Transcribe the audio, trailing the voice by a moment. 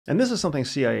And this is something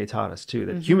CIA taught us too,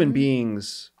 that human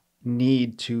beings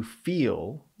need to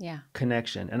feel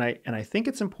connection. And I think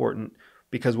it's important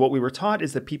because what we were taught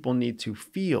is that people need to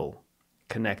feel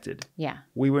connected. Yeah.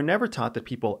 We were never taught that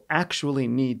people actually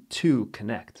need to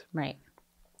connect. Right.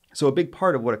 So a big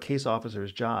part of what a case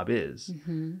officer's job is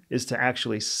to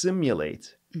actually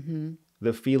simulate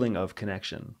the feeling of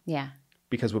connection. Yeah.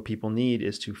 Because what people need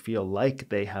is to feel like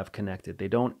they have connected. They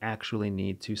don't actually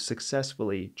need to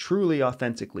successfully, truly,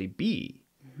 authentically be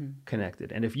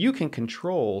connected. And if you can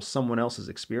control someone else's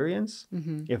experience,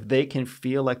 if they can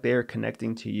feel like they are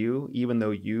connecting to you, even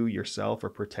though you yourself are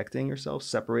protecting yourself,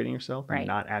 separating yourself, and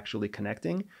not actually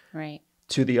connecting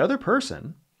to the other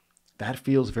person, that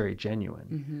feels very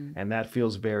genuine. And that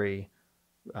feels very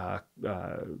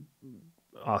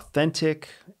authentic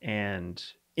and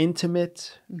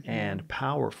intimate and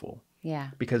powerful. Yeah.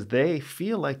 Because they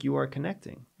feel like you are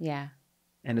connecting. Yeah.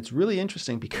 And it's really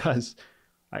interesting because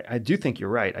I do think you're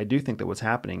right. I do think that what's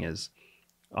happening is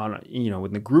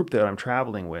with the group that I'm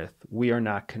traveling with, we are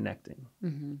not connecting.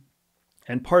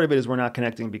 And part of it is we're not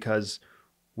connecting because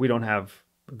we don't have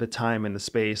the time and the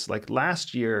space. Like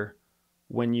last year,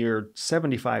 when you're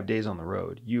 75 days on the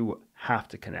road, you have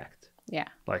to connect. Yeah.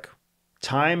 Like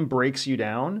time breaks you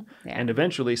down and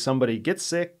eventually somebody gets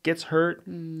sick, gets hurt,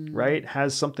 right?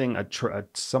 Has something,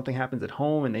 something happens at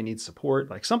home and they need support.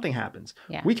 Like something happens.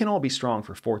 Yeah. We can all be strong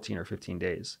for 14 or 15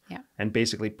 days and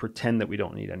basically pretend that we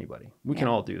don't need anybody. We can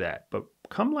all do that. But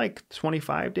come like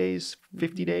 25 days,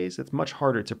 50 days, it's much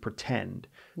harder to pretend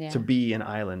to be an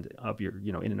island of your,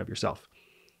 in and of yourself.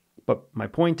 But my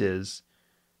point is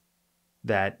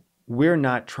that we're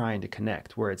not trying to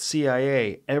connect. Where at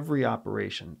CIA, every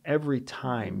operation, every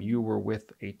time you were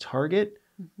with a target,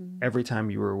 every time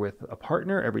you were with a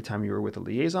partner, every time you were with a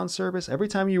liaison service, every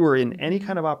time you were in any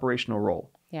kind of operational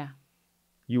role,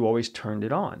 you always turned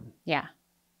it on. Yeah.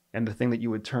 And the thing that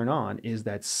you would turn on is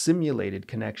that simulated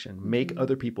connection. Make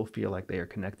other people feel like they are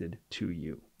connected to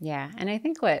you. Yeah. And I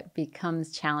think what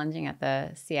becomes challenging at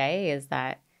the CIA is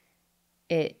that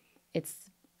it's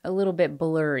a little bit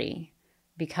blurry.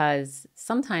 Because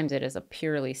sometimes it is a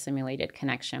purely simulated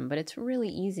connection, but it's really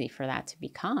easy for that to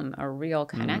become a real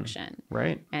connection.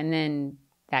 Right. And then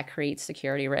that creates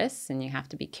security risks and you have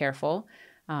to be careful.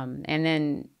 And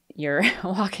then you're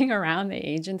walking around the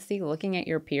agency looking at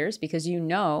your peers because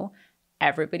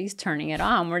everybody's turning it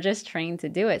on. We're just trained to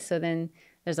do it. So then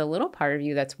there's a little part of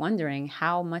you that's wondering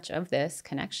how much of this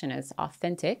connection is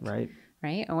authentic. Right.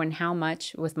 Right. And how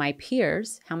much with my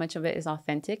peers, how much of it is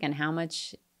authentic and how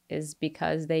much is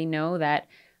because they know that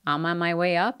I'm on my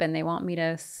way up and they want me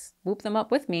to swoop them up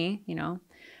with me,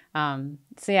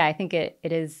 So yeah, I think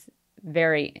it's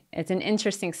an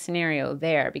interesting scenario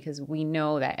there because we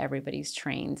know that everybody's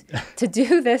trained to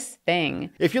do this thing.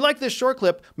 If you like this short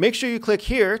clip, make sure you click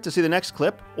here to see the next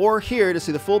clip or here to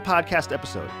see the full podcast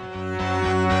episode.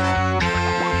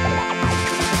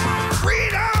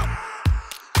 Freedom!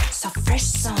 So fresh,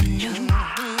 so new.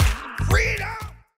 Freedom!